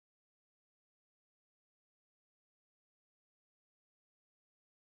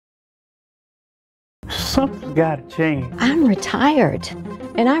Something's gotta change. I'm retired,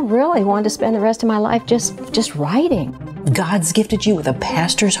 and I really want to spend the rest of my life just writing. God's gifted you with a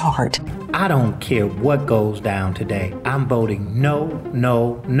pastor's heart. I don't care what goes down today. I'm voting no,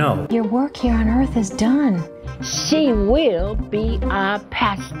 no, no. Your work here on earth is done. She will be our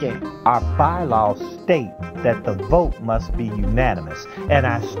pastor. Our bylaws state that the vote must be unanimous, and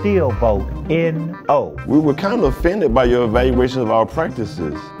I still vote N-O. We were kind of offended by your evaluation of our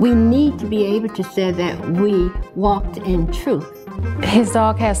practices. We need to be able to say that we walked in truth. His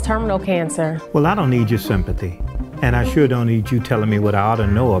dog has terminal cancer. Well, I don't need your sympathy. And I sure don't need you telling me what I ought to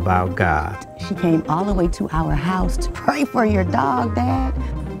know about God. She came all the way to our house to pray for your dog, Dad.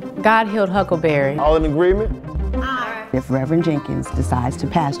 God healed Huckleberry. All in agreement? If Reverend Jenkins decides to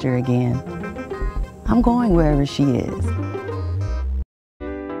pastor again, I'm going wherever she is.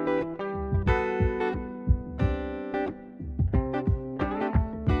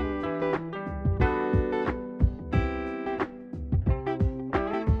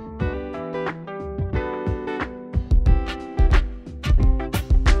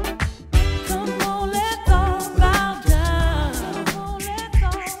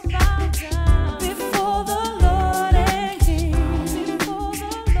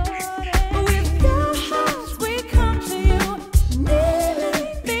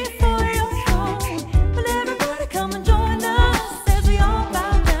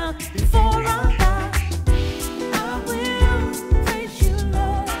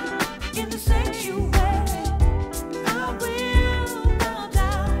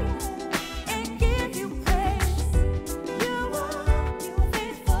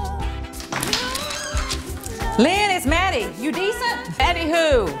 Lynn, it's Maddie. You decent? Maddie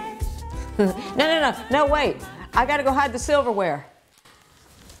who? No, wait. I gotta go hide the silverware.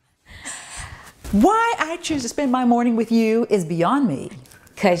 Why I choose to spend my morning with you is beyond me.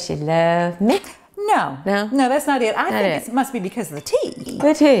 'Cause you love me? No, that's not it. I think it must be because of the tea.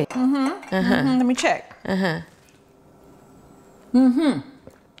 The tea? Let me check.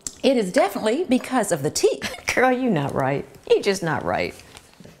 It is definitely because of the tea. Girl, you're not right. You're just not right.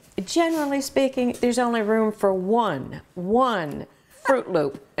 Generally speaking, there's only room for one Fruit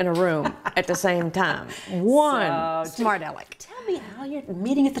Loop in a room at the same time. One smart aleck. Tell me how your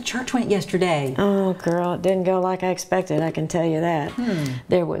meeting at the church went yesterday. Oh, girl, it didn't go like I expected, I can tell you that.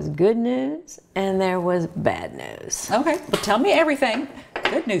 There was good news and there was bad news. Okay, well tell me everything.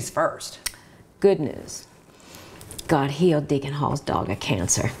 Good news first. Good news. God healed Deacon Hall's dog of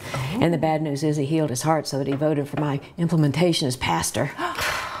cancer. And the bad news is he healed his heart so that he voted for my implementation as pastor.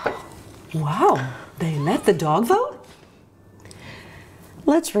 Wow, they let the dog vote?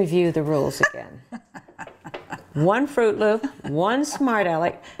 Let's review the rules again. One Fruit Loop, one Smart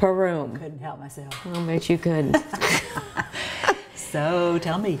Aleck per room. Couldn't help myself. I bet you couldn't. So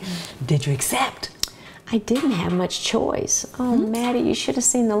tell me, did you accept? I didn't have much choice. Oh, Maddie, you should have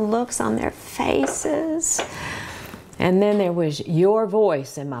seen the looks on their faces. And then there was your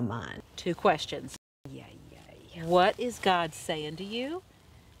voice in my mind. 2 questions. What is God saying to you?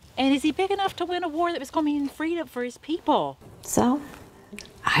 And is he big enough to win a war that was going to mean freedom for his people? So,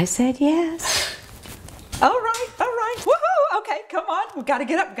 I said yes. All right. Woohoo! Okay, come on. We've got to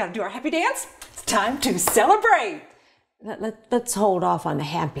get up. We've got to do our happy dance. It's time to celebrate. Let's hold off on the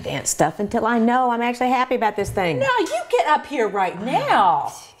happy dance stuff until I know I'm actually happy about this thing. Now, you get up here right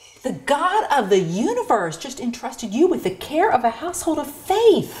now. The God of the universe just entrusted you with the care of a household of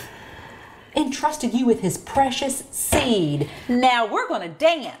faith. Entrusted you with his precious seed. Now we're going to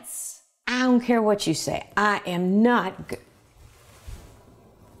dance. I don't care what you say. I am not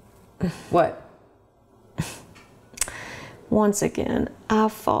What? Once again, I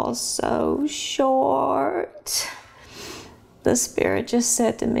fall so short. The Spirit just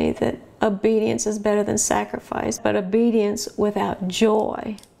said to me that obedience is better than sacrifice, but obedience without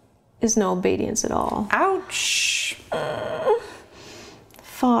joy is no obedience at all. Ouch.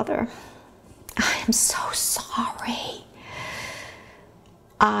 Father, I am so sorry.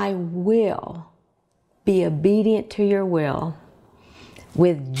 I will be obedient to your will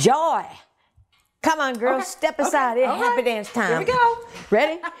with joy. Come on, girls, step aside. It's happy dance time. Here we go.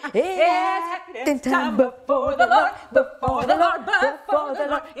 Ready? It's happy dance time before the Lord, before the Lord, before the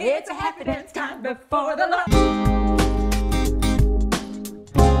Lord. It's a happy dance time before the Lord.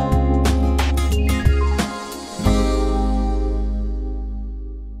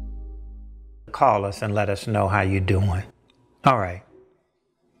 Call us and let us know how you're doing. All right.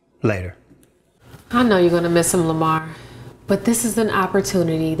 Later. I know you're going to miss him, Lamar, but this is an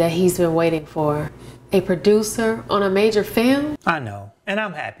opportunity that he's been waiting for. A producer on a major film? I know, and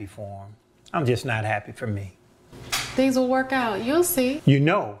I'm happy for him. I'm just not happy for me. Things will work out. You'll see. You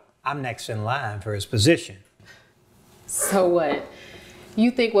know I'm next in line for his position. So what? You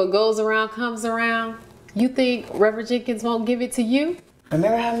think what goes around comes around? You think Reverend Jenkins won't give it to you?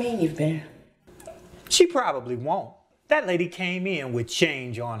 Remember how mean you've been? She probably won't. That lady came in with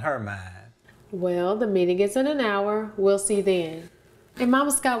change on her mind. Well, the meeting is in an hour. We'll see then. And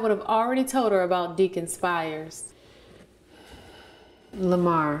Mama Scott would have already told her about Deacon Spires.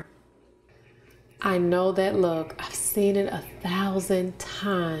 Lamar, I know that look. I've seen it 1,000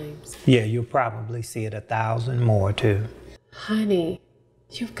 times. Yeah, you'll probably see it 1,000 more too. Honey,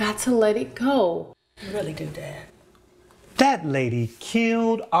 you've got to let it go. You really do, Dad. That lady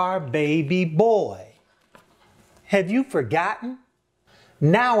killed our baby boy. Have you forgotten?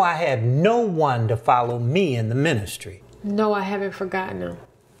 Now I have no one to follow me in the ministry. No, I haven't forgotten him.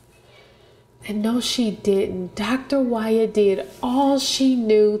 And no, she didn't. Dr. Wyatt did all she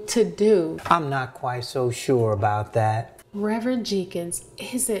knew to do. I'm not quite so sure about that. Reverend Jenkins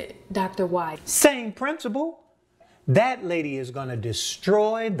isn't Dr. Wyatt. Same principle. That lady is going to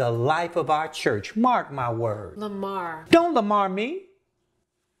destroy the life of our church. Mark my word. Lamar. Don't Lamar me.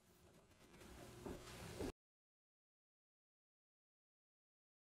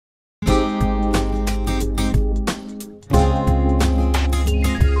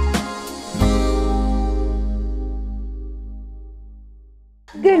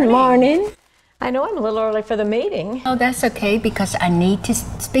 Good morning. I know I'm a little early for the meeting. Oh, that's okay, because I need to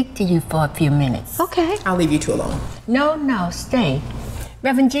speak to you for a few minutes. Okay. I'll leave you two alone. No, stay.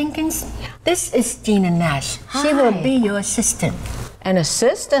 Reverend Jenkins, this is Gina Nash. Hi. She will be your assistant. An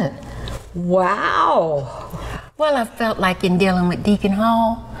assistant? Wow. Well, I felt like in dealing with Deacon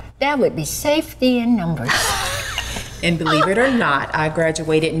Hall, that would be safety in numbers. And believe it or not, I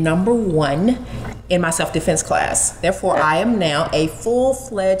graduated #1 in my self-defense class. Therefore, I am now a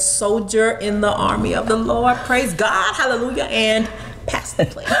full-fledged soldier in the army of the Lord. Praise God, hallelujah, and pass the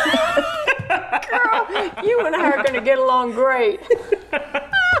plate. Girl, you and I are going to get along great.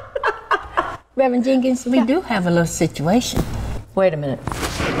 Reverend Jenkins, we do have a little situation. Wait a minute.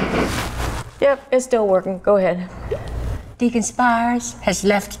 Yep, it's still working. Go ahead. Deacon Spires has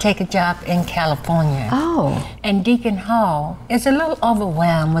left to take a job in California. Oh. And Deacon Hall is a little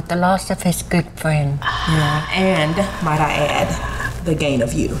overwhelmed with the loss of his good friend. Yeah, and, might I add, the gain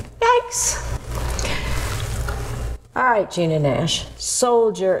of you. Yikes. All right, Gina Nash,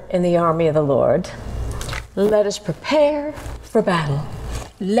 soldier in the army of the Lord. Let us prepare for battle.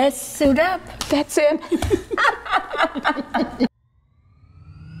 Let's suit up. That's it.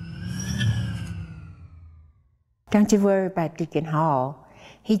 Don't you worry about Deacon Hall.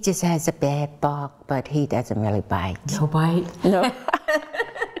 He just has a bad bark, but he doesn't really bite. No bite? No.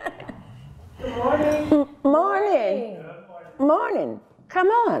 Good morning. Morning. Morning. Come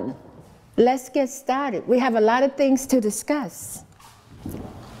on. Let's get started. We have a lot of things to discuss.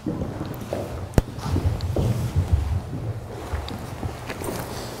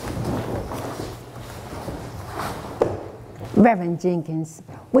 Reverend Jenkins,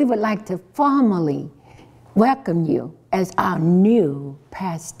 we would like to formally welcome you as our new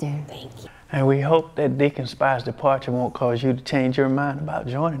pastor. Thank you. And we hope that Deacon Spires' departure won't cause you to change your mind about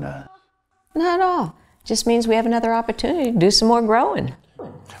joining us. Not at all. Just means we have another opportunity to do some more growing.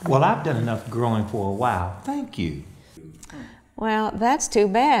 Well, I've done enough growing for a while. Thank you. Well, that's too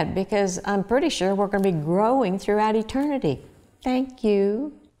bad, because I'm pretty sure we're going to be growing throughout eternity. Thank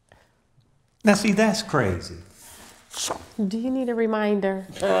you. Now see, that's crazy. Do you need a reminder?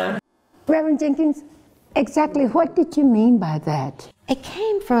 Reverend Jenkins, exactly what did you mean by that? It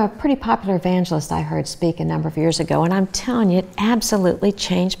came from a pretty popular evangelist I heard speak a number of years ago, and I'm telling you, it absolutely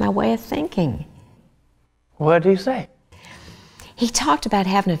changed my way of thinking. What did he say? He talked about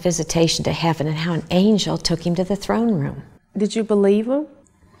having a visitation to heaven and how an angel took him to the throne room. Did you believe him?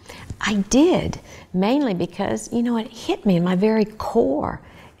 I did, mainly because, you know, it hit me in my very core.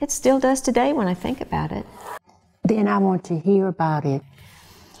 It still does today when I think about it. Then I want to hear about it.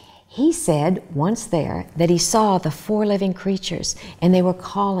 He said once there that he saw the 4 living creatures, and they were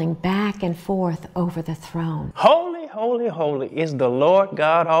calling back and forth over the throne. Holy, holy, holy is the Lord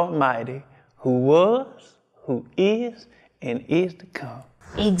God Almighty, who was, who is, and is to come.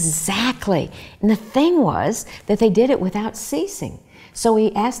 Exactly. And the thing was that they did it without ceasing. So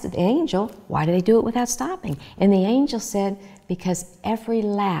he asked the angel, why do they do it without stopping? And the angel said, because every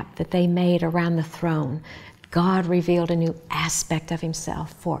lap that they made around the throne, God revealed a new aspect of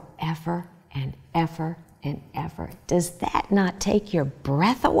himself forever and ever and ever. Does that not take your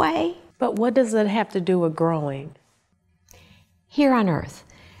breath away? But what does it have to do with growing? Here on earth,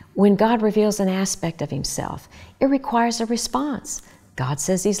 when God reveals an aspect of himself, it requires a response. God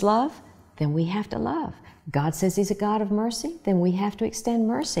says he's love, then we have to love. God says He's a God of mercy, then we have to extend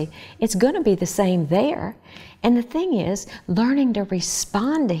mercy. It's going to be the same there. And the thing is, learning to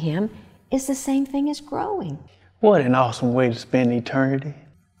respond to Him is the same thing as growing. What an awesome way to spend eternity.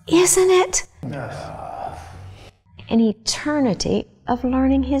 Isn't it? Yes. An eternity of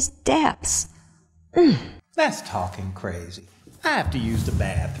learning His depths. That's talking crazy. I have to use the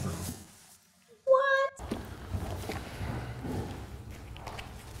bathroom.